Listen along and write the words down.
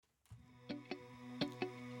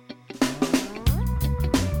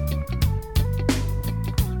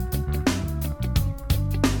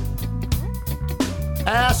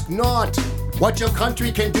not what your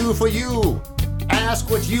country can do for you. Ask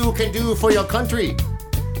what you can do for your country.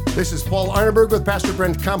 This is Paul Arneberg with Pastor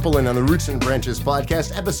Brent Kompelin on the Roots and Branches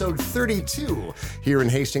podcast, episode 32 here in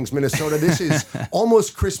Hastings, Minnesota. This is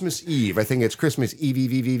almost Christmas Eve. I think it's Christmas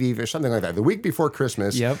Eve, or something like that. The week before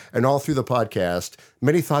Christmas, and all through the podcast,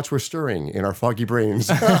 many thoughts were stirring in our foggy brains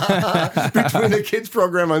between the kids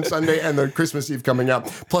program on Sunday and the Christmas Eve coming up,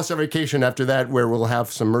 plus a vacation after that where we'll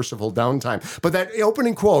have some merciful downtime. But that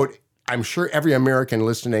opening quote, I'm sure every American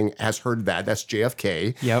listening has heard that. That's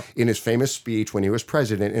JFK in his famous speech when he was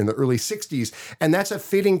president in the early 60s. And that's a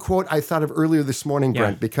fitting quote I thought of earlier this morning,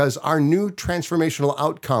 Brent, because our new transformational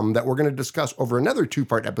outcome that we're going to discuss over another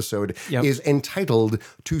two-part episode is entitled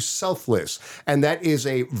to Selfless. And that is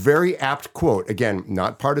a very apt quote. Again,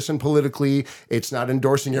 not partisan politically. It's not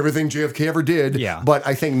endorsing everything JFK ever did. But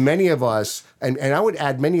I think many of us, and I would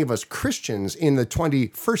add many of us Christians in the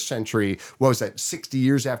 21st century, what was that, 60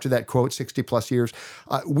 years after that quote, 60 plus years,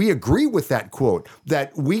 we agree with that quote,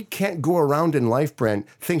 that we can't go around in life, Brent,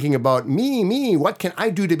 thinking about me, what can I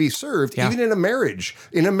do to be served, even in a marriage.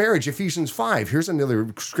 In a marriage, Ephesians 5, here's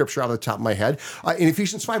another scripture out of the top of my head. In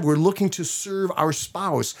Ephesians 5, we're looking to serve our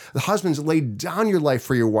spouse. The husbands, lay down your life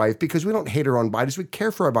for your wife because we don't hate our own bodies, we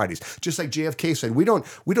care for our bodies. Just like JFK said, we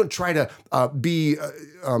don't try to be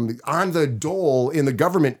on the dole in the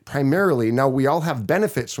government primarily. Now, we all have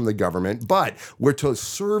benefits from the government, but we're to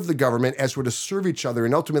serve the government as we're to serve each other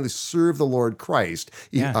and ultimately serve the Lord Christ,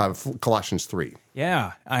 Colossians 3.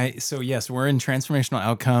 So yes, we're in transformational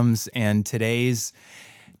outcomes, and today's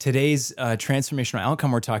transformational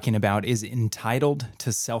outcome we're talking about is entitled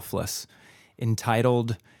to selfless.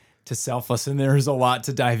 Entitled to selfless, and there's a lot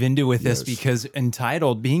to dive into with this because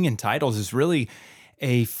being entitled is really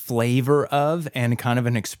a flavor of and kind of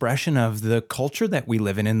an expression of the culture that we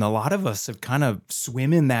live in. And a lot of us have kind of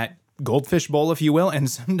swim in that goldfish bowl, if you will, and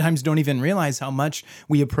sometimes don't even realize how much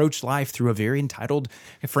we approach life through a very entitled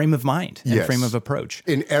frame of mind and frame of approach.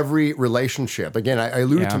 In every relationship. Again, I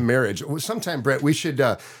alluded to marriage. Sometime, Brett, we should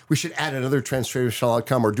add another transformational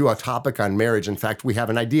outcome or do a topic on marriage. In fact, we have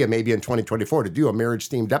an idea maybe in 2024 to do a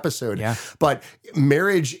marriage-themed episode. But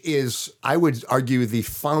marriage is, I would argue, the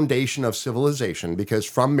foundation of civilization, because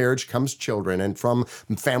from marriage comes children, and from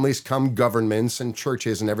families come governments and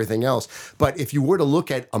churches and everything else. But if you were to look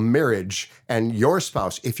at a marriage and your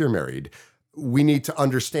spouse, if you're married, we need to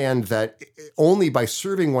understand that only by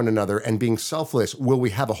serving one another and being selfless will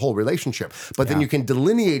we have a whole relationship. But then you can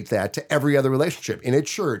delineate that to every other relationship. In a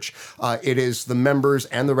church, it is the members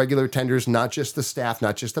and the regular attenders, not just the staff,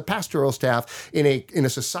 not just the pastoral staff. In a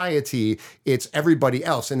society, it's everybody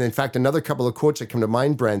else. And in fact, another couple of quotes that come to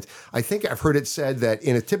mind, Brent, I think I've heard it said that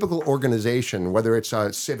in a typical organization, whether it's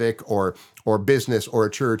a civic or business or a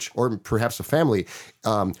church or perhaps a family,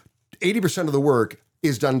 80% of the work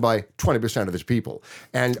is done by 20% of its people.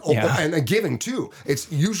 And giving too.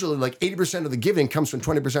 It's usually like 80% of the giving comes from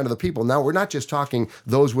 20% of the people. Now, we're not just talking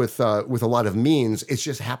those with a lot of means. It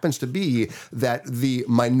just happens to be that the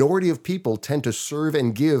minority of people tend to serve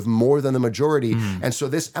and give more than the majority. And so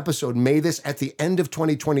this episode, may this at the end of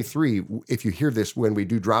 2023, if you hear this when we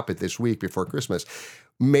do drop it this week before Christmas,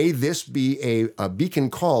 may this be a beacon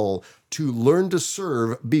call to learn to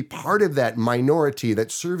serve, be part of that minority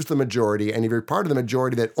that serves the majority. And if you're part of the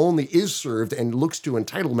majority that only is served and looks to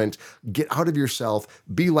entitlement, get out of yourself,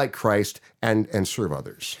 be like Christ, and serve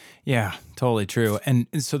others. Yeah, totally true. And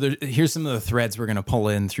so here's some of the threads we're going to pull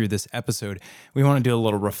in through this episode. We want to do a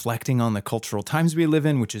little reflecting on the cultural times we live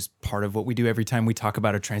in, which is part of what we do every time we talk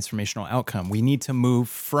about a transformational outcome. We need to move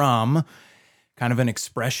from kind of an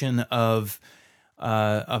expression of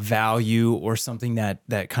a value or something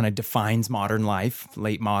that kind of defines modern life,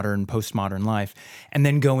 late modern, postmodern life, and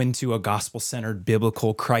then go into a gospel-centered,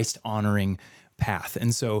 biblical, Christ-honoring path.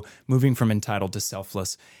 And so moving from entitled to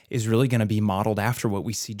selfless is really going to be modeled after what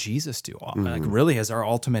we see Jesus do, like really as our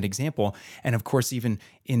ultimate example. And of course, even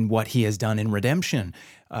in what he has done in redemption,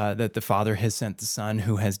 that the Father has sent the Son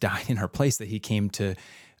who has died in our place, that he came to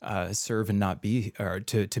serve and not be, or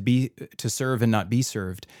to serve and not be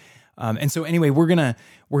served. And so anyway, we're gonna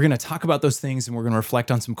talk about those things, and we're gonna reflect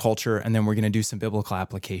on some culture, and then we're gonna do some biblical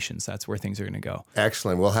applications. That's where things are gonna go.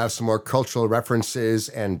 Excellent. We'll have some more cultural references,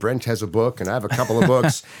 and Brent has a book, and I have a couple of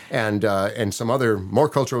books, and some other more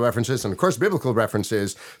cultural references, and of course biblical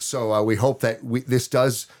references. So we hope that this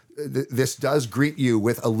does this does greet you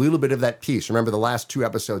with a little bit of that peace. Remember the last two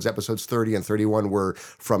episodes 30 and 31 were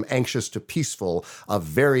from anxious to peaceful, a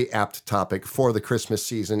very apt topic for the Christmas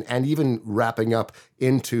season and even wrapping up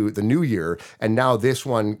into the new year. And now this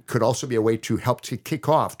one could also be a way to help to kick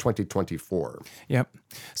off 2024. Yep.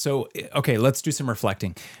 So, okay, let's do some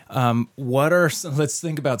reflecting. Let's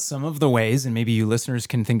think about some of the ways, and maybe you listeners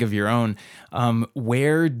can think of your own,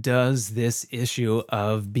 where does this issue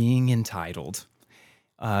of being entitled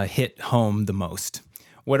hit home the most?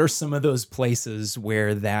 What are some of those places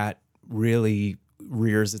where that really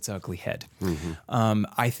rears its ugly head?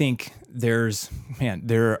 I think there's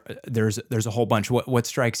a whole bunch. What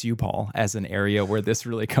strikes you, Paul, as an area where this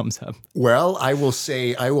really comes up? Well, I will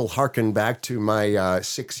say I will hearken back to my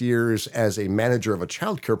 6 years as a manager of a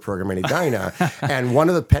childcare program in Edina, and one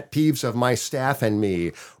of the pet peeves of my staff and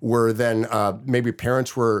me were then maybe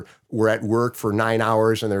parents were at work for 9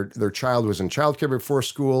 hours and their child was in childcare before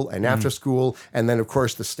school and after school. And then, of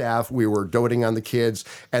course, the staff, we were doting on the kids.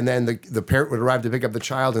 And then the parent would arrive to pick up the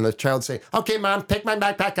child and the child would say, "Okay, Mom, pick my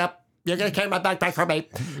backpack up. You're going to carry my backpack for me."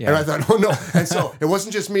 Yeah. And I thought, oh, no. And so it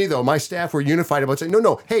wasn't just me, though. My staff were unified about saying,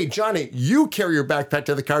 no, hey, Johnny, you carry your backpack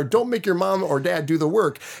to the car. Don't make your mom or dad do the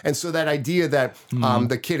work. And so that idea that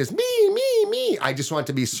the kid is me, I just want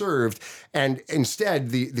to be served. And instead,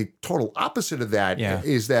 the total opposite of that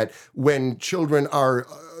is that when children are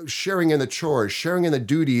sharing in the chores, sharing in the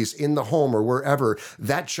duties in the home or wherever,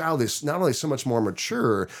 that child is not only so much more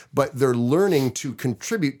mature, but they're learning to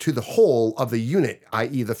contribute to the whole of the unit,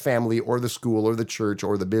 i.e. the family or the school or the church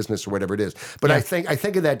or the business or whatever it is. But I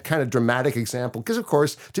think of that kind of dramatic example because, of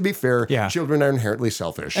course, to be fair, children are inherently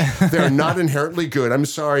selfish. They're not inherently good. I'm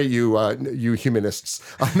sorry, you humanists.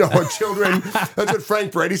 No, children, that's what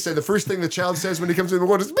Frank Brady said. The first thing the child says when he comes into the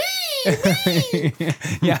world is, me!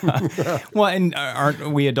 Yeah. Well, and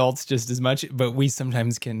aren't we adults just as much? But we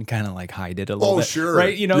sometimes can kind of like hide it a little bit. Oh, sure.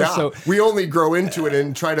 Right? So we only grow into it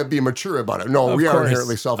and try to be mature about it. No, we are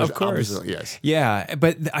inherently selfish. Of course. Obviously, yes. Yeah.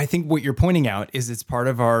 But I think what you're pointing out is it's part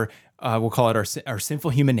of our, we'll call it our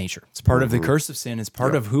sinful human nature. It's part of the curse of sin. It's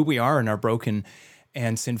part of who we are and our broken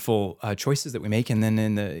and sinful choices that we make, and then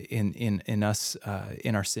in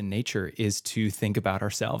our sin nature is to think about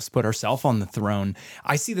ourselves, put ourselves on the throne.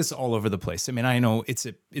 I see this all over the place. I mean, I know it's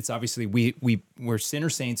obviously we're sinner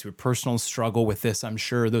saints. We personal struggle with this. I'm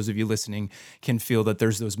sure those of you listening can feel that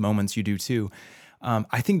there's those moments you do too.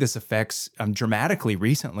 I think this affects dramatically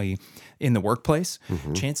recently in the workplace.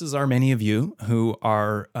 Chances are many of you who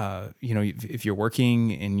are, if you're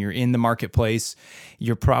working and you're in the marketplace,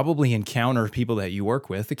 you'll probably encounter people that you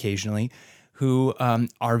work with occasionally who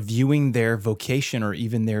are viewing their vocation or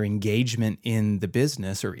even their engagement in the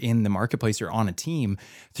business or in the marketplace or on a team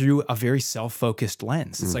through a very self-focused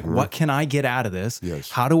lens. It's like, what can I get out of this?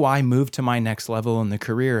 Yes. How do I move to my next level in the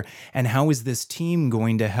career? And how is this team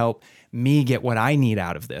going to help me get what I need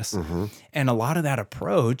out of this? And a lot of that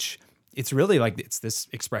approach, it's really like it's this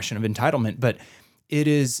expression of entitlement, but it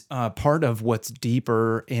is part of what's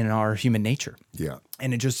deeper in our human nature. Yeah.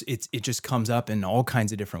 And it just comes up in all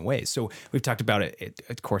kinds of different ways. So we've talked about it.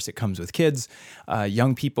 Of course, it comes with kids,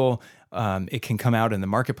 young people. It can come out in the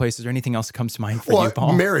marketplace. Is there anything else that comes to mind for you,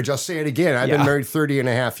 Paul? Marriage. I'll say it again. I've been married 30 and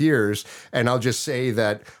a half years, and I'll just say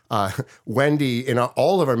that Wendy, in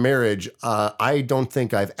all of our marriage, I don't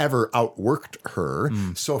think I've ever outworked her.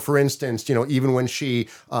 So, for instance, even when she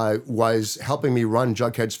was helping me run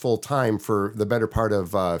Jughead's full time for the better part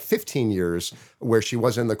of 15 years, where she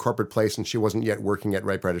was in the corporate place and she wasn't yet working at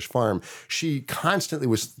Ripe Radish Farm, she constantly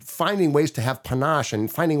was finding ways to have panache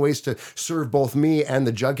and finding ways to serve both me and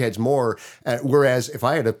the Jugheads more. Whereas if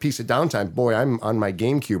I had a piece of downtime, boy, I'm on my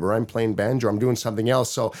GameCube or I'm playing banjo, I'm doing something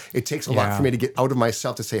else. So it takes a lot for me to get out of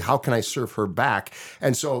myself to say, how can I serve her back?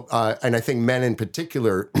 And so, and I think men in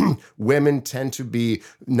particular, women tend to be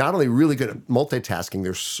not only really good at multitasking,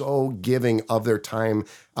 they're so giving of their time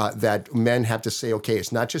that men have to say, okay,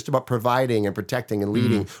 it's not just about providing and protecting and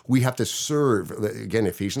leading. We have to serve. Again,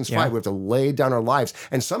 Ephesians 5, we have to lay down our lives.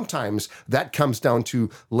 And sometimes that comes down to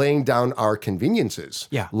laying down our conveniences,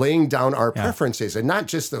 laying down our preferences, and not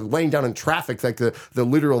just the laying down in traffic, like the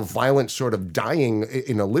literal violent sort of dying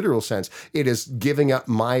in a literal sense. It is giving up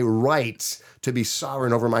my rights to be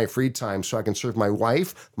sovereign over my free time so I can serve my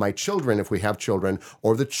wife, my children, if we have children,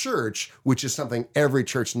 or the church, which is something every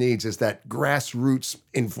church needs, is that grassroots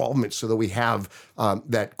involvement so that we have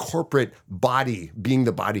that corporate body being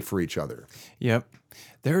the body for each other. Yep.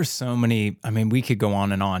 There are so many, we could go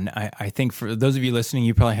on and on. I think for those of you listening,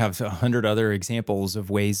 you probably have 100 other examples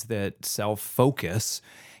of ways that self-focus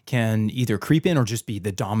can either creep in or just be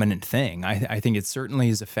the dominant thing. I think it certainly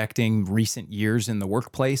is affecting recent years in the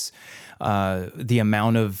workplace. The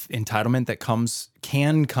amount of entitlement that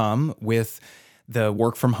can come with the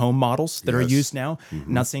work from home models that are used now.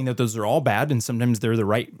 I'm not saying that those are all bad, and sometimes they're the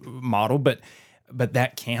right model, but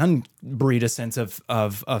that can breed a sense of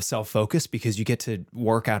self-focus because you get to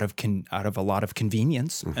work out of a lot of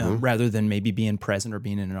convenience rather than maybe being present or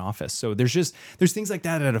being in an office. So there's things like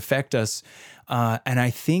that affect us, and I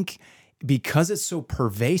think because it's so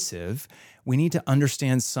pervasive, we need to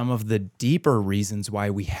understand some of the deeper reasons why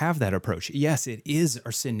we have that approach. Yes, it is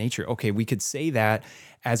our sin nature. Okay, we could say that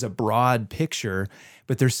as a broad picture,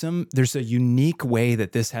 but there's a unique way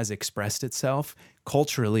that this has expressed itself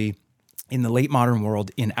culturally in the late modern world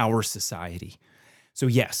in our society. So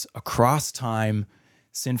yes, across time,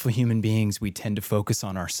 sinful human beings, we tend to focus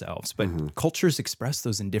on ourselves, but cultures express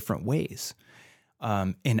those in different ways.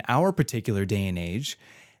 In our particular day and age,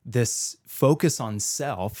 this focus on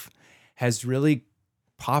self has really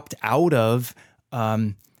popped out of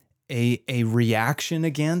a reaction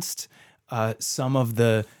against some of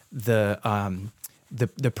the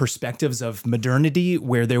perspectives of modernity,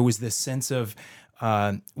 where there was this sense of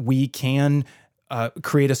we can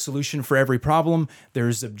create a solution for every problem.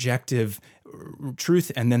 There's objective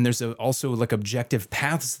truth, and then there's also like objective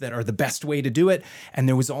paths that are the best way to do it. And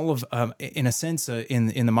there was all of, in a sense,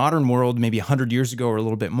 in the modern world, maybe 100 years ago or a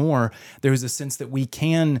little bit more, there was a sense that we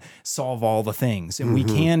can solve all the things, and we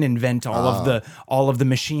can invent all of the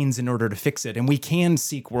machines in order to fix it, and we can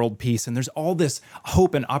seek world peace. And there's all this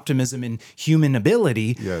hope and optimism in human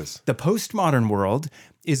ability. Yes. The postmodern world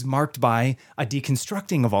is marked by a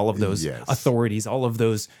deconstructing of all of those authorities, all of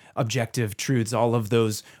those objective truths, all of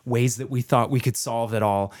those ways that we thought we could solve it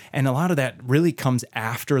all. And a lot of that really comes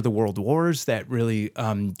after the world wars that really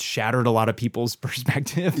shattered a lot of people's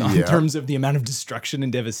perspective in terms of the amount of destruction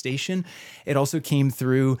and devastation. It also came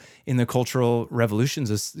through in the cultural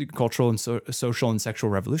revolutions, cultural and social and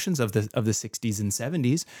sexual revolutions of the 60s and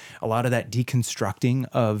 70s. A lot of that deconstructing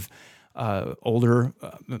of older,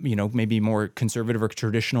 maybe more conservative or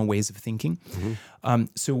traditional ways of thinking.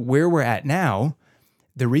 So where we're at now,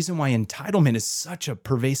 the reason why entitlement is such a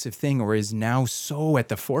pervasive thing, or is now so at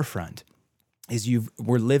the forefront, is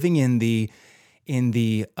we're living in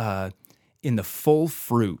the full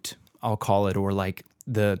fruit, I'll call it, or like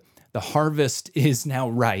the harvest is now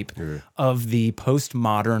ripe of the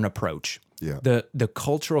postmodern approach. Yeah. The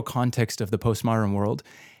cultural context of the postmodern world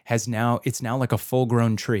it's now like a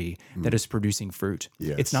full-grown tree that is producing fruit.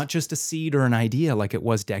 Yes. It's not just a seed or an idea like it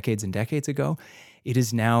was decades and decades ago. It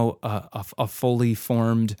is now a fully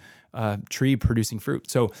formed tree producing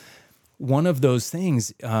fruit. So one of those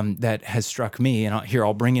things that has struck me, and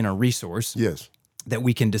I'll bring in a resource that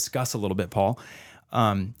we can discuss a little bit, Paul.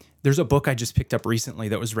 There's a book I just picked up recently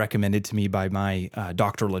that was recommended to me by my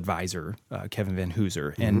doctoral advisor, Kevin Van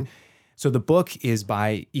Hooser. And so the book is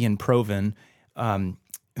by Ian Provan,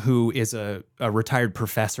 who is a retired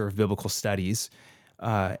professor of biblical studies,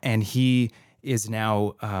 and he is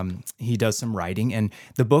now, he does some writing. And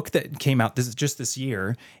the book that came out this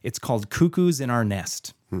year, it's called Cuckoos in Our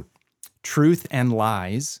Nest, Truth and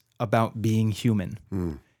Lies About Being Human.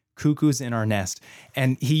 Cuckoos in Our Nest.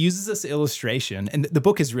 And he uses this illustration, and the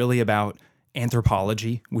book is really about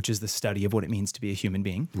anthropology, which is the study of what it means to be a human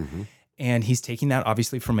being. And he's taking that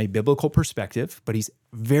obviously from a biblical perspective, but he's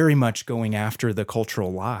very much going after the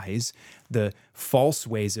cultural lies, the false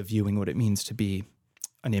ways of viewing what it means to be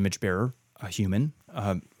an image bearer, a human,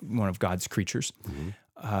 one of God's creatures.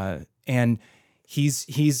 And he's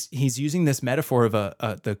using this metaphor of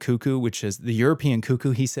the cuckoo, which is the European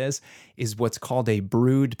cuckoo, he says, is what's called a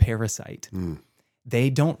brood parasite.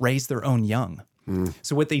 They don't raise their own young.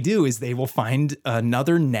 So what they do is they will find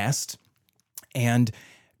another nest and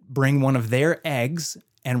bring one of their eggs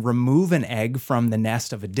and remove an egg from the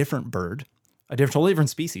nest of a different bird, totally different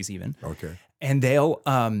species even. Okay. And they'll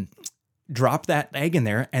drop that egg in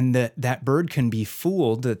there, and that bird can be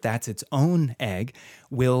fooled that that's its own egg,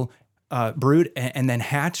 will brood and then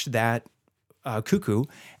hatch that cuckoo,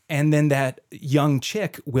 and then that young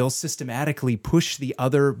chick will systematically push the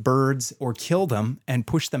other birds or kill them and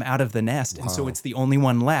push them out of the nest. And so it's the only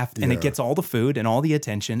one left, and it gets all the food and all the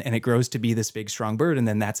attention, and it grows to be this big, strong bird. And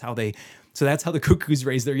then that's how the cuckoos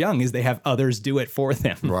raise their young, is they have others do it for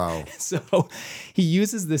them. Wow. So he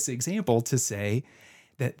uses this example to say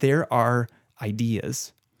that there are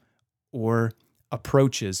ideas or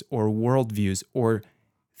approaches or worldviews or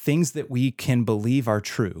things that we can believe are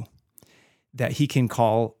true that he can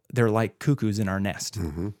call, they're like cuckoos in our nest.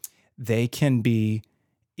 They can be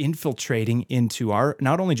infiltrating into our,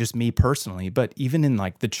 not only just me personally, but even in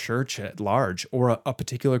like the church at large, or a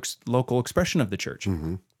particular local expression of the church,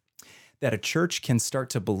 that a church can start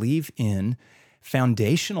to believe in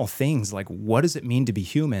foundational things like, what does it mean to be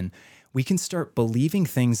human? We can start believing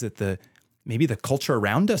things that maybe the culture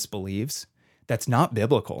around us believes that's not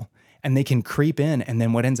biblical. And they can creep in, and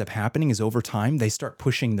then what ends up happening is over time, they start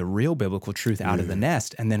pushing the real biblical truth out of the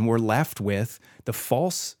nest, and then we're left with the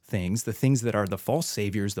false things, the things that are the false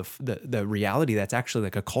saviors, the reality that's actually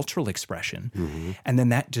like a cultural expression, and then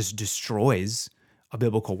that just destroys a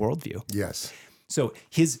biblical worldview. Yes. So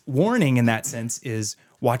his warning in that sense is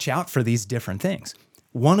watch out for these different things.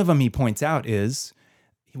 One of them he points out is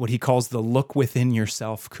what he calls the look within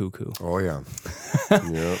yourself cuckoo. Oh, yeah.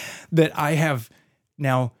 Yep. That I have...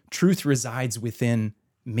 Now, truth resides within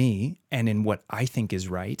me and in what I think is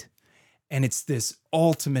right. And it's this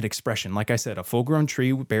ultimate expression. Like I said, a full-grown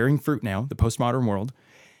tree bearing fruit now, the postmodern world.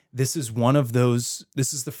 This is one of those,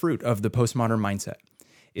 this is the fruit of the postmodern mindset,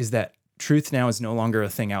 is that truth now is no longer a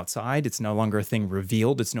thing outside. It's no longer a thing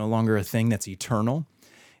revealed. It's no longer a thing that's eternal.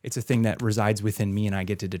 It's a thing that resides within me, and I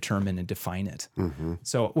get to determine and define it.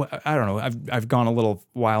 So I don't know. I've gone a little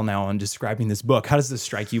while now on describing this book. How does this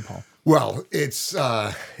strike you, Paul? Well, it's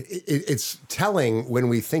telling when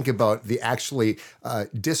we think about the actually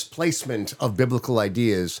displacement of biblical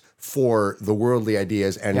ideas for the worldly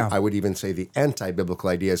ideas, and I would even say the anti-biblical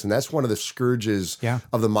ideas. And that's one of the scourges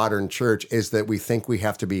of the modern church, is that we think we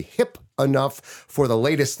have to be hip enough for the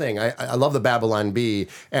latest thing. I love the Babylon Bee,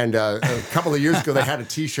 and a couple of years ago they had a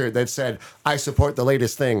T-shirt that said, "I support the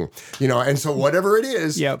latest thing," and so whatever it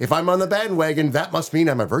is, if I'm on the bandwagon, that must mean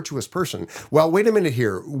I'm a virtuous person. Well, wait a minute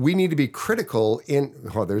here. We need to be critical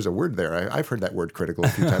in. Oh, there's a word there. I've heard that word critical a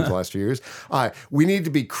few times the last few years. We need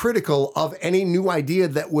to be critical of any new idea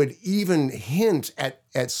that would even hint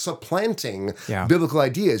at supplanting biblical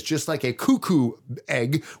ideas, just like a cuckoo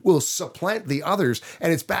egg will supplant the others.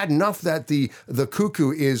 And it's bad enough that the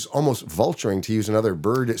cuckoo is almost vulturing, to use another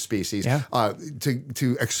bird species,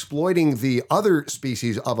 to exploiting the other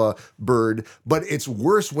species of a bird. But it's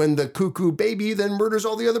worse when the cuckoo baby then murders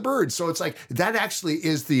all the other birds. So it's like, that actually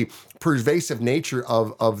is the pervasive nature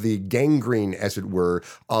of the gangrene, as it were,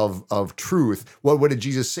 of truth. What did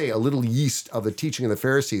Jesus say? A little yeast of the teaching of the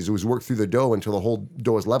Pharisees. It was worked through the dough until the whole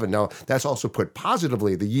dough is leavened. Now, that's also put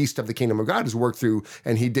positively. The yeast of the kingdom of God is worked through,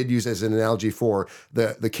 and he did use as an analogy for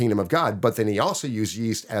the kingdom of God. But then he also used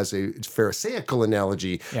yeast as a Pharisaical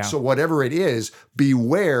analogy. So whatever it is,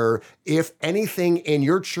 beware if anything in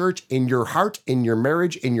your church, in your heart, in your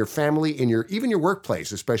marriage, in your family, in even your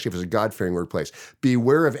workplace, especially if it's a God-fearing workplace,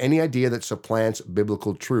 beware of any idea that supplants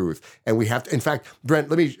biblical truth. And we have to, in fact, Brent,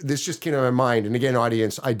 this just came to my mind. And again,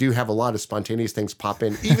 audience, I do have a lot of spontaneous things pop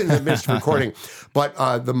in, even in the midst of recording. But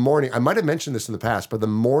the morning, I might have mentioned this in the past, but the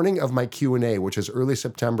morning of my Q&A, which is early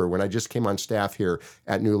September, when I just came on staff here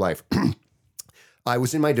at New Life, I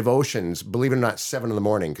was in my devotions, believe it or not, 7 in the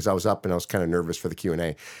morning, because I was up and I was kind of nervous for the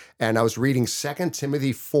Q&A. And I was reading 2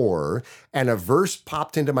 Timothy 4, and a verse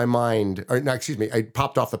popped into my mind, I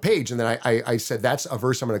popped off the page, and then I said, that's a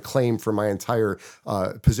verse I'm going to claim for my entire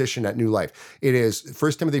position at New Life. It is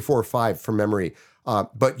 1 Timothy 4:5 from memory.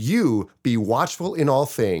 But you be watchful in all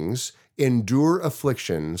things, endure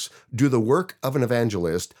afflictions, do the work of an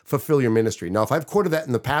evangelist, fulfill your ministry. Now, if I've quoted that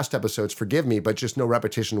in the past episodes, forgive me, but just no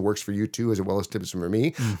repetition works for you too, as well as tips for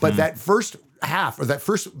me. But that first half, or that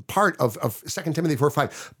first part of 2 Timothy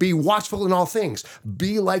 4:5, be watchful in all things.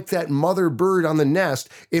 Be like that mother bird on the nest.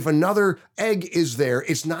 If another egg is there,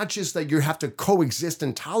 it's not just that you have to coexist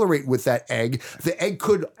and tolerate with that egg. The egg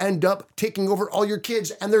could end up taking over all your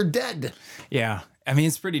kids, and they're dead. Yeah. I mean,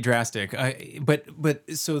 it's pretty drastic. But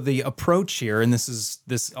so the approach here, and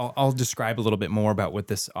I'll describe a little bit more about what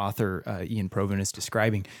this author, Ian Provan, is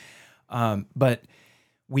describing. But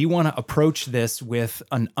we want to approach this with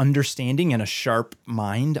an understanding and a sharp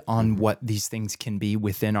mind on what these things can be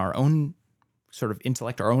within our own sort of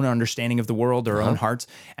intellect, our own understanding of the world, our own hearts,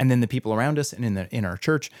 and then the people around us and in our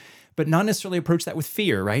church. But not necessarily approach that with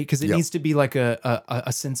fear, right? Because it needs to be like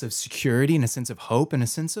a sense of security and a sense of hope and a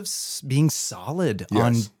sense of being solid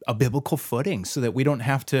on a biblical footing, so that we don't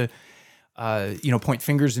have to, point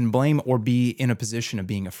fingers and blame or be in a position of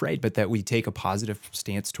being afraid, but that we take a positive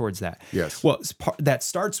stance towards that. Yes. Well, that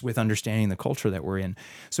starts with understanding the culture that we're in.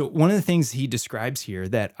 So one of the things he describes here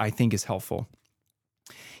that I think is helpful,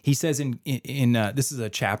 he says in this is a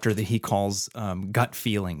chapter that he calls gut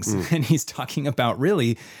feelings, and he's talking about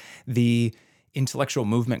really the intellectual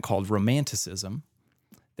movement called Romanticism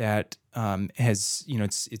that has,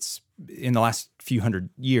 it's in the last few hundred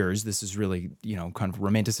years, this is really, kind of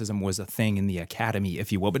Romanticism was a thing in the academy,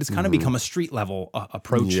 if you will, but it's kind of become a street level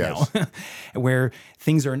approach now, where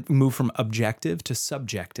things are moved from objective to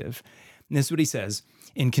subjective. And this is what he says.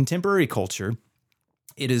 In contemporary culture,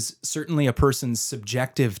 it is certainly a person's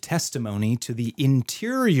subjective testimony to the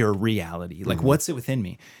interior reality, like what's it within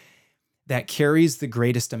me, that carries the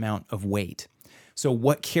greatest amount of weight. So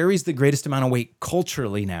what carries the greatest amount of weight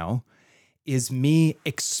culturally now is me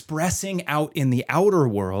expressing out in the outer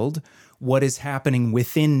world what is happening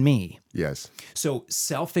within me. Yes. So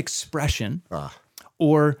self-expression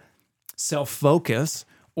or self-focus,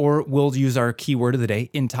 or we'll use our key word of the day,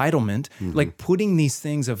 entitlement, like putting these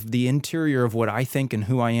things of the interior of what I think and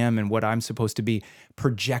who I am and what I'm supposed to be,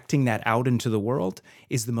 projecting that out into the world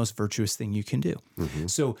is the most virtuous thing you can do.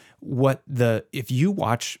 So if you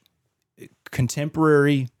watch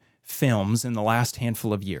contemporary films in the last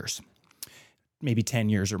handful of years, maybe 10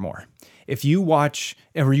 years or more, if you watch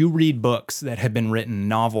or you read books that have been written,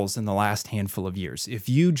 novels in the last handful of years, if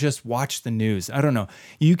you just watch the news, I don't know,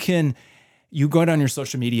 you go down your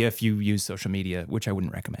social media, if you use social media, which I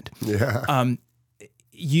wouldn't recommend. Yeah.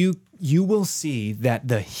 You will see that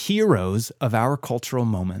the heroes of our cultural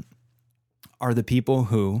moment are the people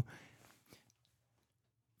who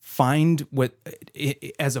find what,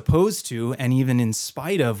 as opposed to, and even in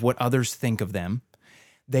spite of what others think of them,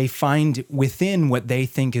 they find within what they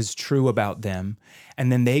think is true about them,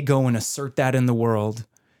 and then they go and assert that in the world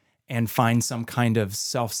and find some kind of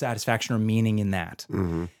self-satisfaction or meaning in that.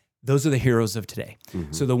 Those are the heroes of today.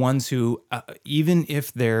 So the ones who, even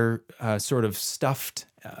if they're sort of stuffed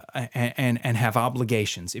and have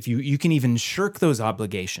obligations, if you can even shirk those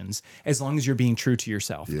obligations as long as you're being true to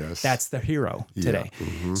yourself. Yes. That's the hero today.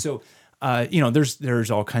 So,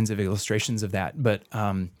 there's all kinds of illustrations of that, but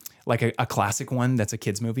like a classic one that's a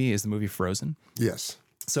kid's movie is the movie Frozen. Yes.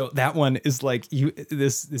 So that one is like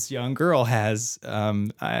this young girl has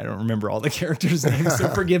I don't remember all the characters' names, so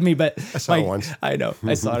forgive me, but I saw it once. I know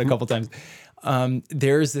I saw it a couple times.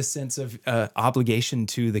 There's this sense of obligation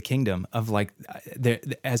to the kingdom of like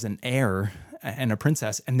as an heir and a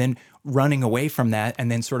princess, and then running away from that,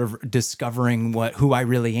 and then sort of discovering who I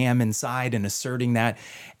really am inside and asserting that.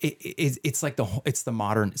 It's like it's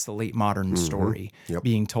the late modern story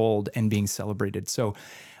being told and being celebrated. So.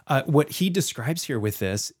 What he describes here with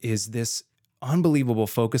this is this unbelievable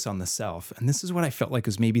focus on the self. And this is what I felt like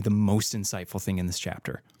was maybe the most insightful thing in this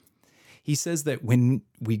chapter. He says that when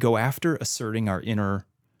we go after asserting our inner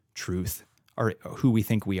truth, or who we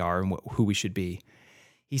think we are and who we should be,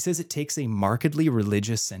 he says it takes a markedly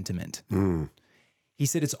religious sentiment. He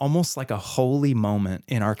said it's almost like a holy moment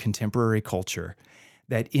in our contemporary culture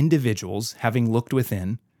that individuals, having looked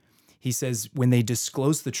within, he says when they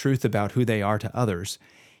disclose the truth about who they are to others,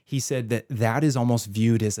 he said that is almost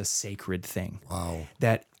viewed as a sacred thing. Wow.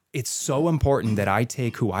 That it's so important that I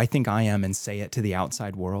take who I think I am and say it to the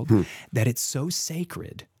outside world, that it's so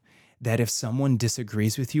sacred that if someone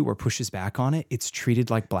disagrees with you or pushes back on it, it's treated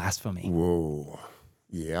like blasphemy. Whoa.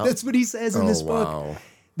 Yeah. That's what he says in this book. Wow.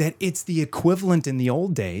 That it's the equivalent in the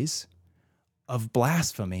old days of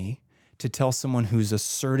blasphemy to tell someone who's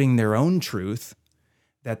asserting their own truth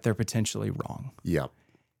that they're potentially wrong. Yeah.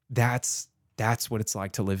 That's what it's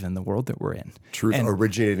like to live in the world that we're in. Truth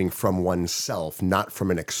originating from oneself, not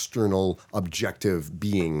from an external objective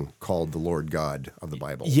being called the Lord God of the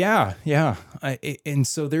Bible. Yeah. And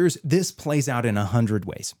so this plays out in 100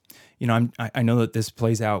 ways. I know that this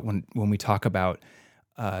plays out when we talk about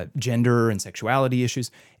gender and sexuality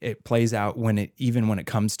issues. It plays out when it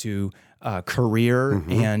comes to career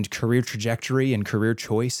and career trajectory and career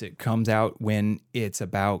choice. It comes out when it's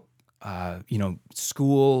about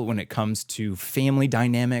school, when it comes to family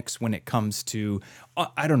dynamics, when it comes to,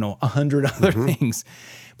 100 other things.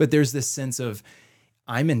 But there's this sense of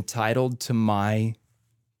I'm entitled to my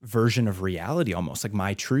version of reality, almost like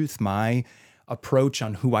my truth, my approach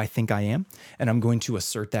on who I think I am, and I'm going to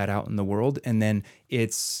assert that out in the world. And then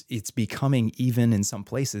it's becoming, even in some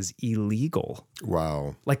places, illegal.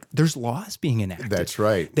 Wow. Like there's laws being enacted. That's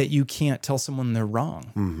right. That you can't tell someone they're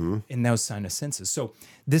wrong in those kind of senses. So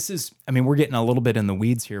this is, we're getting a little bit in the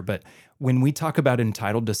weeds here, but when we talk about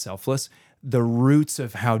entitled to selfless, the roots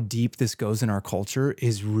of how deep this goes in our culture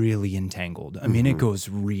is really entangled. It goes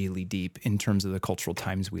really deep in terms of the cultural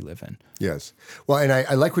times we live in. Yes. Well, and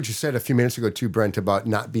I like what you said a few minutes ago too, Brent, about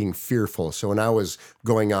not being fearful. So when I was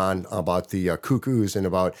going on about the cuckoos and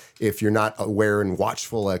about if you're not aware and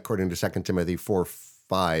watchful, according to 2 Timothy 4,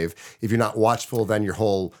 5. If you're not watchful, then your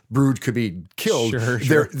whole brood could be killed.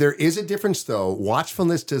 Sure. There is a difference, though.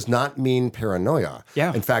 Watchfulness does not mean paranoia.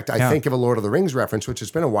 Yeah. In fact, I think of a Lord of the Rings reference, which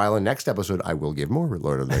has been a while. In next episode, I will give more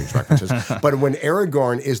Lord of the Rings references. But when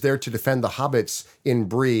Aragorn is there to defend the hobbits in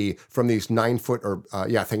Bree from these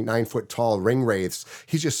 9-foot tall ring wraiths,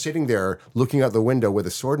 he's just sitting there looking out the window with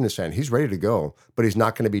a sword in his hand. He's ready to go, but he's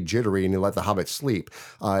not going to be jittery and he'll let the hobbits sleep.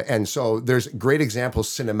 And so there's great examples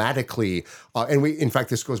cinematically. In fact,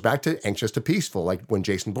 this goes back to anxious to peaceful, like when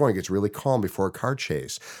Jason Bourne gets really calm before a car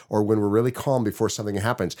chase, or when we're really calm before something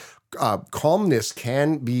happens. Calmness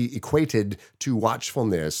can be equated to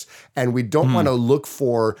watchfulness, and we don't want to look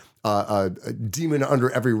for a demon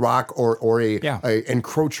under every rock or a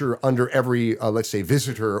encroacher under every, let's say,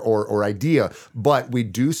 visitor or idea. But we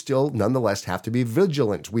do still, nonetheless, have to be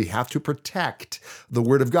vigilant. We have to protect the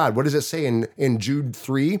word of God. What does it say in Jude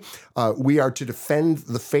 3? We are to defend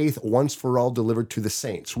the faith once for all delivered to the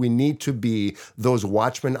saints. We need to be those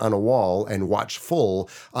watchmen on a wall and watchful,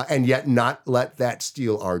 and yet not let that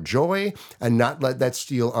steal our joy and not let that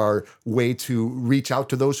steal our way to reach out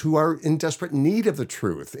to those who are in desperate need of the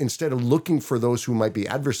truth. Instead of looking for those who might be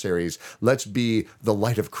adversaries, let's be the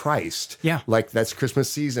light of Christ. Yeah. Like that's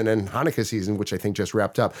Christmas season and Hanukkah season, which I think just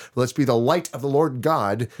wrapped up. Let's be the light of the Lord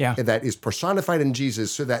God that is personified in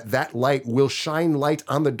Jesus, so that light will shine light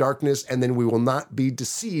on the darkness, and then we will not be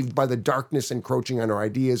deceived by the darkness encroaching on our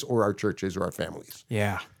ideas or our churches or our families.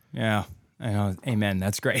 Yeah. I know. Amen.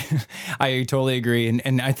 That's great. I totally agree.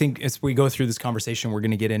 And I think as we go through this conversation, we're going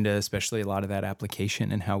to get into especially a lot of that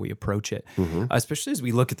application and how we approach it, especially as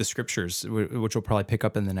we look at the scriptures, which we'll probably pick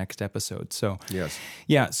up in the next episode. So, yes.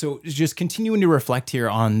 Yeah. So just continuing to reflect here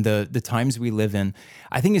on the times we live in,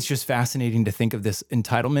 I think it's just fascinating to think of this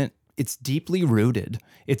entitlement. It's deeply rooted.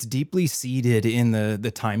 It's deeply seated in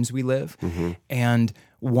the times we live. And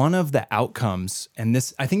one of the outcomes, and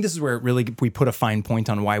I think this is where we put a fine point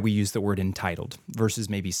on why we use the word entitled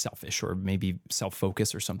versus maybe selfish or maybe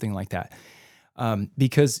self-focused or something like that.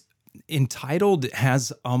 Because entitled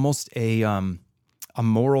has almost a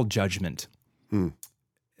moral judgment.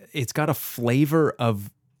 It's got a flavor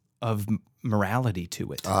of morality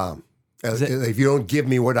to it. If you don't give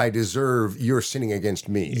me what I deserve, you're sinning against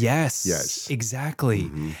me. Yes,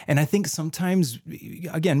 exactly. And I think sometimes,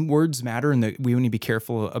 again, words matter, and we need to be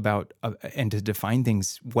careful about and to define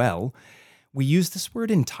things well. We use this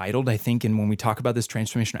word entitled, I think, and when we talk about this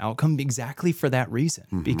transformational outcome, exactly for that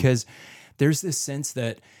reason, because there's this sense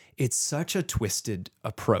that it's such a twisted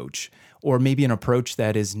approach, or maybe an approach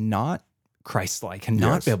that is not Christ-like and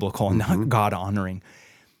not biblical and not God-honoring.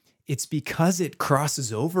 It's because it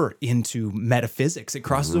crosses over into metaphysics. It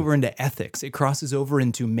crosses over into ethics. It crosses over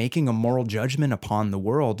into making a moral judgment upon the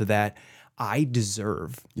world that I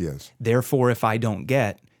deserve. Yes. Therefore, if I don't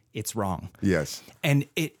get, it's wrong. Yes. And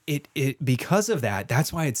it because of that,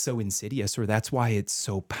 that's why it's so insidious, or that's why it's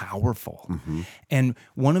so powerful. And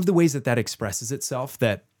one of the ways that expresses itself,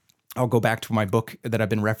 that I'll go back to my book that I've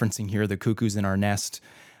been referencing here, The Cuckoos in Our Nest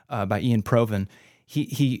by Ian Provan.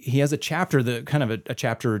 He has a chapter, a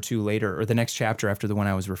chapter or two later, or the next chapter after the one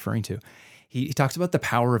I was referring to. He talks about the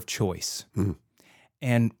power of choice.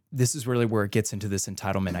 And this is really where it gets into this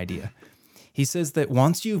entitlement idea. He says that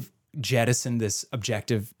once you've jettisoned this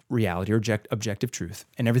objective reality or objective truth,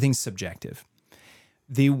 and everything's subjective,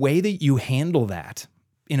 the way that you handle that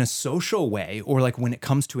in a social way, or like when it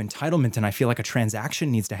comes to entitlement, and I feel like a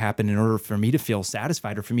transaction needs to happen in order for me to feel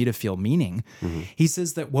satisfied or for me to feel meaning, he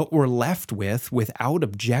says that what we're left with without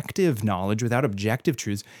objective knowledge, without objective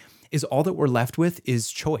truths, is all that we're left with is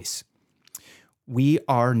choice. We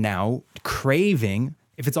are now craving,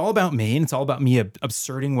 if it's all about me and it's all about me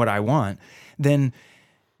asserting what I want, then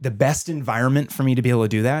the best environment for me to be able to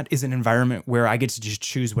do that is an environment where I get to just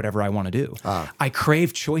choose whatever I want to do. I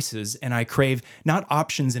crave choices, and I crave not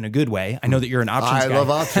options in a good way. I know that you're an options guy. I love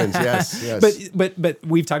options, yes. But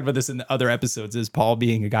we've talked about this in the other episodes, as Paul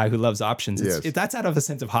being a guy who loves options. That's out of a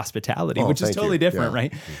sense of hospitality, which is totally different,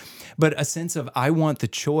 right? But a sense of I want the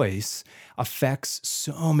choice affects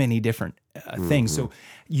so many different things. So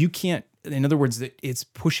you can't, in other words, it's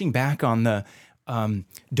pushing back on the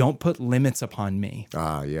don't put limits upon me.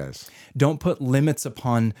 Yes. Don't put limits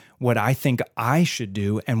upon what I think I should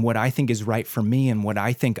do and what I think is right for me and what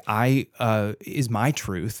I think is my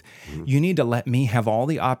truth. You need to let me have all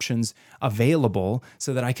the options available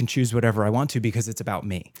so that I can choose whatever I want to, because it's about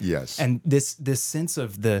me. Yes. And this sense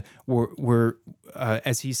of we're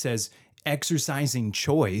as he says, exercising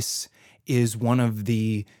choice is one of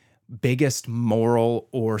the biggest moral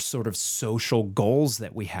or sort of social goals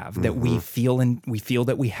that we have, that we feel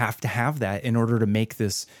that we have to have that in order to make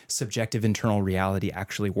this subjective internal reality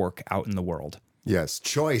actually work out in the world. Yes,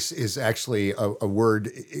 choice is actually a word.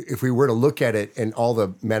 If we were to look at it in all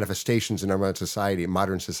the manifestations in our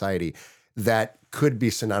modern society, that could be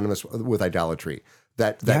synonymous with idolatry.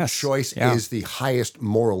 That Yes. choice Yeah. is the highest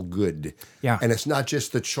moral good. Yeah. And it's not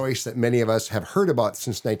just the choice that many of us have heard about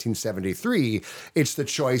since 1973. It's the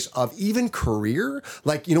choice of even career.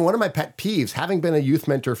 Like, one of my pet peeves, having been a youth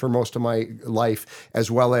mentor for most of my life, as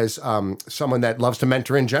well as someone that loves to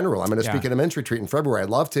mentor in general. I'm going to speak at a men's retreat in February. I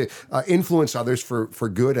love to influence others for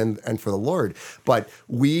good and for the Lord. But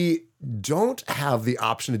we don't have the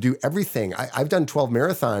option to do everything. I've done 12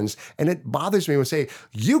 marathons, and it bothers me when say,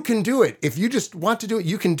 you can do it. If you just want to do it,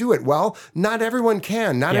 you can do it. Well, not everyone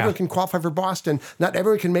can. Not everyone can qualify for Boston. Not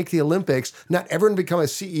everyone can make the Olympics. Not everyone become a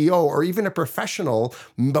CEO or even a professional,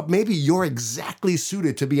 but maybe you're exactly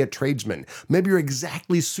suited to be a tradesman. Maybe you're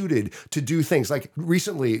exactly suited to do things. Like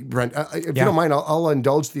recently, Brent, if you don't mind, I'll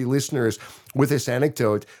indulge the listeners with this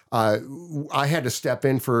anecdote. I had to step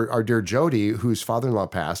in for our dear Jody, whose father-in-law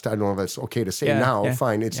passed. I don't know if that's okay to say now. Yeah.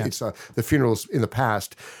 Fine. It's the funeral's in the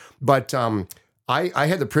past. But I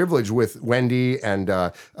had the privilege with Wendy and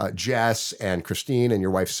Jess and Christine and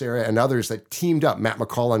your wife Sarah and others that teamed up, Matt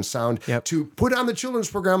McCall on sound, to put on the children's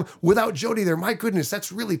program without Jody there. My goodness,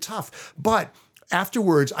 that's really tough. But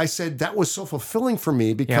afterwards, I said that was so fulfilling for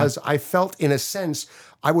me because I felt, in a sense,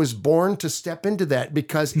 I was born to step into that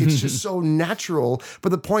because it's just so natural. But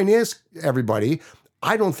the point is, everybody,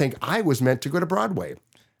 I don't think I was meant to go to Broadway.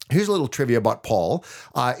 Here's a little trivia about Paul.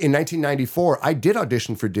 In 1994, I did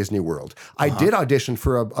audition for Disney World. I did audition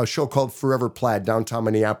for a show called Forever Plaid downtown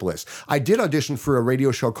Minneapolis. I did audition for a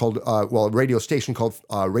radio show called, a radio station called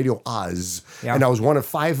Radio Oz. Yeah. And I was one of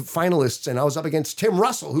 5 finalists, and I was up against Tim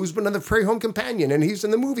Russell, who's been on the Prairie Home Companion, and he's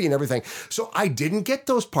in the movie and everything. So I didn't get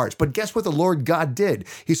those parts. But guess what the Lord God did?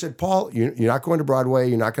 He said, Paul, you're not going to Broadway.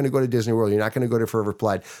 You're not going to go to Disney World. You're not going to go to Forever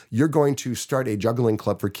Plaid. You're going to start a juggling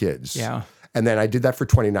club for kids. Yeah. And then I did that for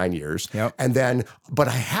 29 years. Yep. And then, but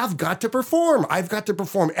I have got to perform. I've got to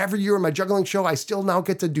perform every year in my juggling show. I still now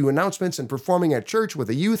get to do announcements and performing at church with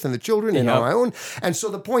the youth and the children and on my own. And so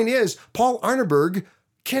the point is, Paul Arneberg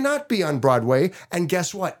cannot be on Broadway. And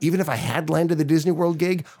guess what? Even if I had landed the Disney World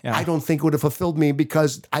gig, I don't think it would have fulfilled me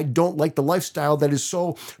because I don't like the lifestyle that is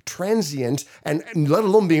so transient and let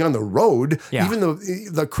alone being on the road. Yeah. Even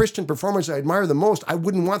the Christian performers I admire the most, I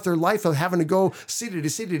wouldn't want their life of having to go city to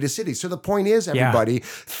city to city. So the point is, everybody,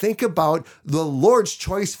 think about the Lord's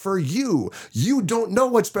choice for you. You don't know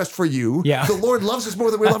what's best for you. Yeah. The Lord loves us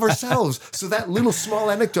more than we love ourselves. So that little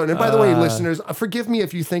small anecdote, and by the way, listeners, forgive me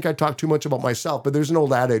if you think I talk too much about myself, but there's an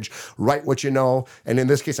old adage, write what you know. And in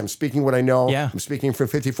this case, I'm speaking what I know. Yeah. I'm speaking from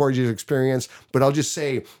 54 years of experience, but I'll just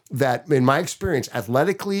say that in my experience,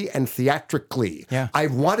 athletically and theatrically,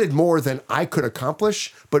 I've wanted more than I could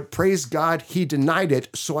accomplish, but praise God, he denied it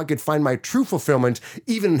so I could find my true fulfillment,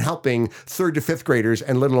 even in helping 3rd to 5th graders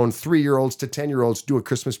and let alone 3-year-olds to 10-year-olds do a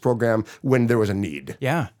Christmas program when there was a need.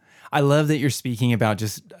 Yeah. I love that you're speaking about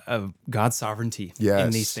just God's sovereignty in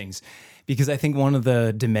these things. Because I think one of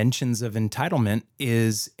the dimensions of entitlement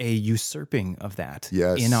is a usurping of that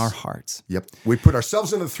in our hearts. Yep. We put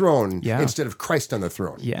ourselves on the throne instead of Christ on the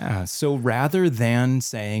throne. Yeah. So rather than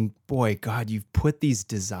saying, boy, God, you've put these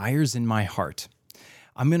desires in my heart,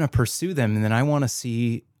 I'm going to pursue them, and then I want to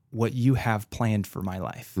see what you have planned for my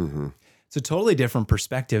life. Mm-hmm. It's a totally different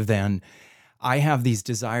perspective than I have these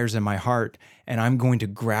desires in my heart and I'm going to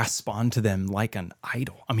grasp onto them like an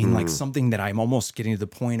idol. I mean, like something that I'm almost getting to the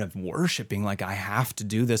point of worshiping, like I have to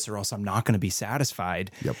do this or else I'm not going to be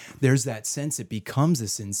satisfied. Yep. There's that sense it becomes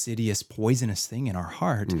this insidious, poisonous thing in our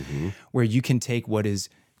heart where you can take what is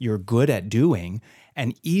you're good at doing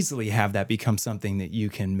and easily have that become something that you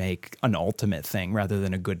can make an ultimate thing rather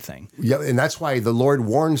than a good thing. Yeah, and that's why the Lord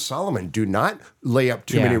warned Solomon, do not lay up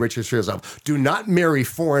too many riches for yourself. Do not marry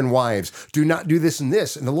foreign wives. Do not do this and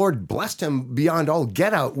this. And the Lord blessed him beyond all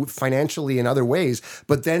get out financially in other ways.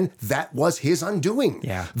 But then that was his undoing.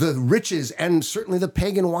 Yeah. The riches and certainly the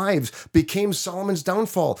pagan wives became Solomon's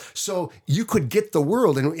downfall. So you could get the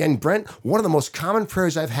world. And Brent, one of the most common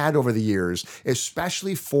prayers I've had over the years,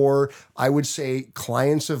 especially for, I would say,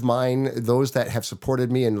 clients of mine, those that have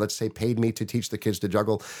supported me and let's say paid me to teach the kids to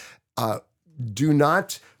juggle, do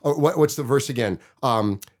not, what's the verse again?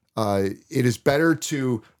 It is better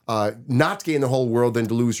to not gain the whole world than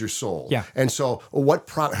to lose your soul. Yeah. And so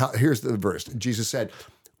here's the verse. Jesus said,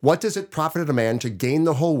 What does it profit a man to gain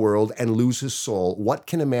the whole world and lose his soul? What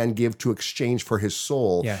can a man give to exchange for his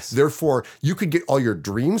soul? Yes. Therefore, you could get all your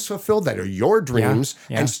dreams fulfilled that are your dreams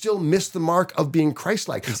and still miss the mark of being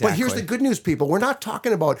Christ-like. Exactly. But here's the good news, people. We're not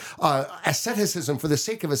talking about asceticism for the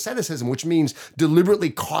sake of asceticism, which means deliberately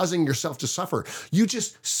causing yourself to suffer. You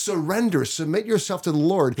just surrender, submit yourself to the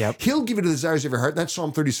Lord. Yep. He'll give you the desires of your heart. And that's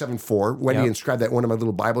Psalm 37:4. Wendy inscribed that in one of my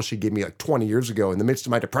little Bibles she gave me like 20 years ago in the midst of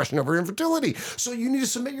my depression over infertility. So you need to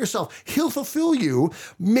submit yourself. He'll fulfill you.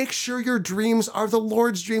 Make sure your dreams are the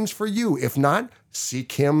Lord's dreams for you. If not,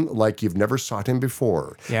 seek him like you've never sought him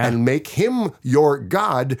before. And make him your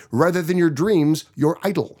God rather than your dreams your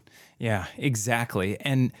idol. Yeah, exactly.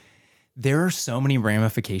 And there are so many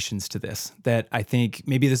ramifications to this that I think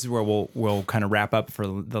maybe this is where we'll kind of wrap up for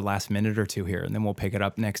the last minute or two here, and then we'll pick it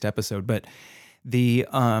up next episode. But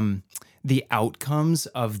the outcomes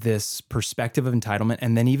of this perspective of entitlement,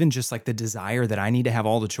 and then even just like the desire that I need to have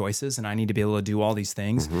all the choices and I need to be able to do all these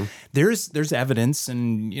things. There's evidence,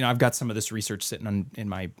 and I've got some of this research sitting in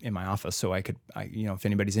my office, so I could if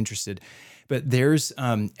anybody's interested. But there's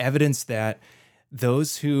evidence that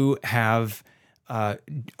those who have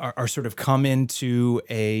are sort of come into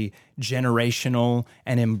a generational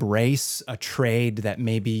and embrace a trade that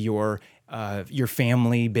maybe your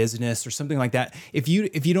family business or something like that. If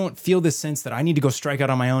you don't feel this sense that I need to go strike out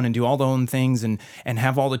on my own and do all the own things and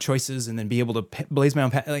have all the choices and then be able to blaze my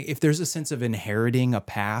own path, like if there's a sense of inheriting a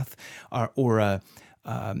path or a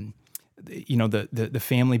the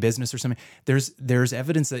family business or something, there's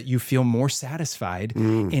evidence that you feel more satisfied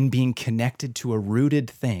in being connected to a rooted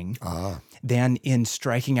thing than in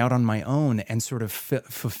striking out on my own and sort of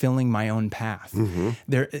fulfilling my own path.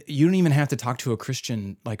 You don't even have to talk to a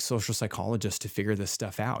Christian like social psychologist to figure this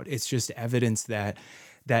stuff out. It's just evidence that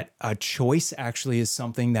a choice actually is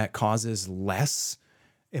something that causes less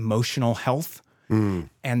emotional health,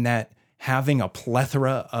 and that having a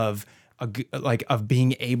plethora of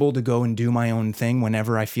being able to go and do my own thing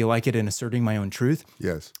whenever I feel like it and asserting my own truth.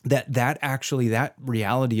 Yes. That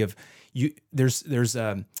reality of you, there's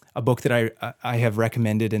a book that I have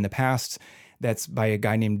recommended in the past that's by a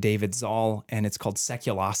guy named David Zoll, and it's called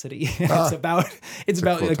Seculosity. It's about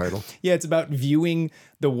cool title. It's about viewing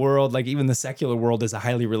the world, like even the secular world, as a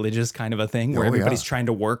highly religious kind of a thing where everybody's trying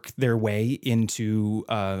to work their way into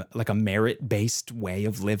like a merit-based way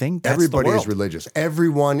of living. That's Everybody the world. is religious.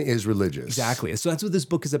 Everyone is religious. Exactly. So that's what this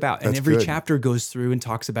book is about. And every chapter goes through and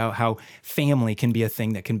talks about how family can be a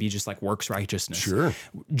thing that can be just like works righteousness. Sure.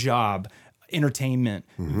 Job, entertainment,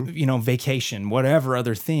 vacation, whatever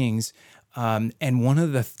other things. And one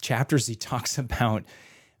of the chapters he talks about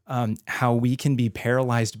how we can be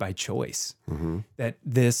paralyzed by choice. That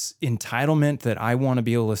this entitlement that I want to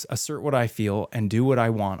be able to assert what I feel and do what I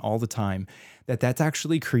want all the time, that's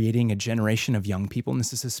actually creating a generation of young people. And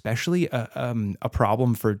this is especially a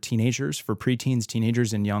problem for teenagers, for preteens,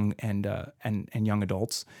 teenagers, and young young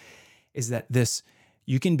adults, is that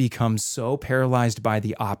you can become so paralyzed by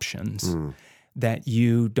the options that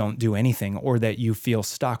you don't do anything, or that you feel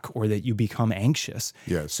stuck, or that you become anxious.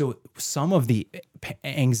 Yes. So some of the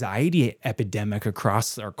anxiety epidemic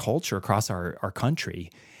across our culture, across our country,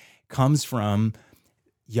 comes from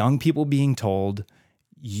young people being told,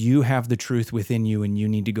 you have the truth within you and you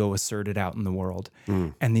need to go assert it out in the world.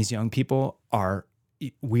 And these young people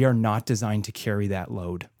we are not designed to carry that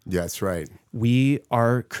load. Yeah, that's right. We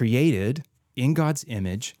are created in God's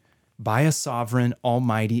image by a sovereign,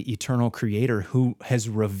 almighty, eternal creator who has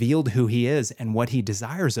revealed who he is and what he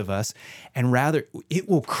desires of us. And rather, it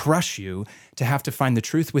will crush you to have to find the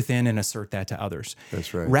truth within and assert that to others.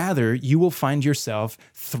 That's right. Rather, you will find yourself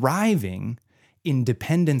thriving in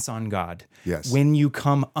dependence on God. Yes. When you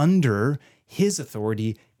come under his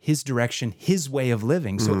authority, his direction, his way of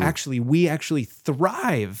living. So we actually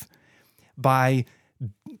thrive by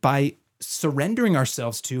surrendering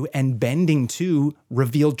ourselves to and bending to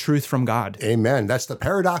revealed truth from God. Amen. That's the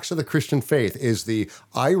paradox of the Christian faith, is the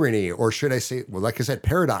irony, or should I say, well, like I said,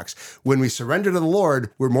 paradox. When we surrender to the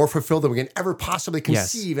Lord, we're more fulfilled than we can ever possibly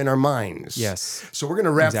conceive in our minds. Yes. So we're going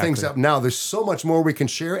to wrap things up now. There's so much more we can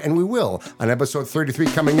share, and we will. On episode 33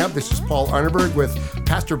 coming up, this is Paul Arneberg with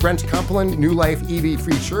Pastor Brent Kumplin, New Life EV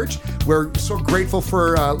Free Church. We're so grateful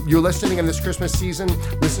for you listening in this Christmas season.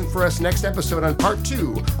 Listen for us next episode on part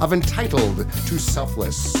 2 of Entitled to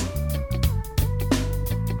Selfless.